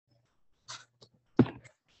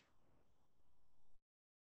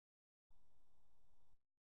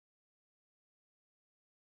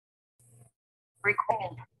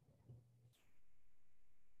Recording.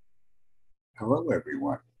 Hello,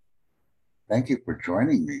 everyone. Thank you for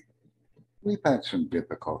joining me. We've had some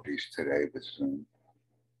difficulties today with Zoom,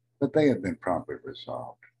 but they have been promptly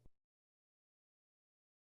resolved.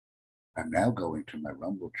 I'm now going to my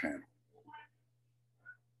Rumble channel,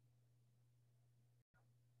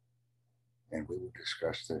 and we will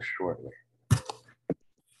discuss this shortly.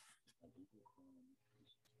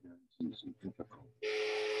 Some difficulties.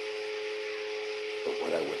 But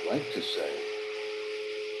what I would like to say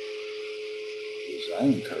is I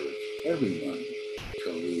encourage everyone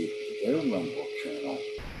to leave their Rumble channel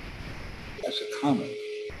as a comment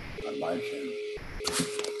on my channel.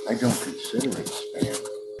 I don't consider it spam.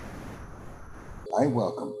 I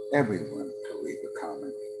welcome everyone to leave a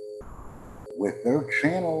comment with their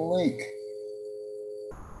channel link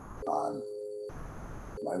on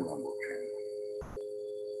my Rumble channel.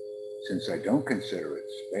 Since I don't consider it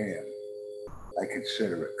spam, I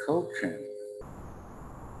consider it co-channel.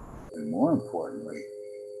 And more importantly,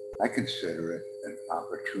 I consider it an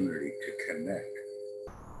opportunity to connect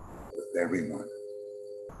with everyone.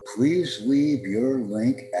 Please leave your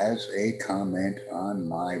link as a comment on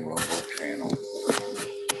my Rumble channel.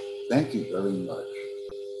 Thank you very much.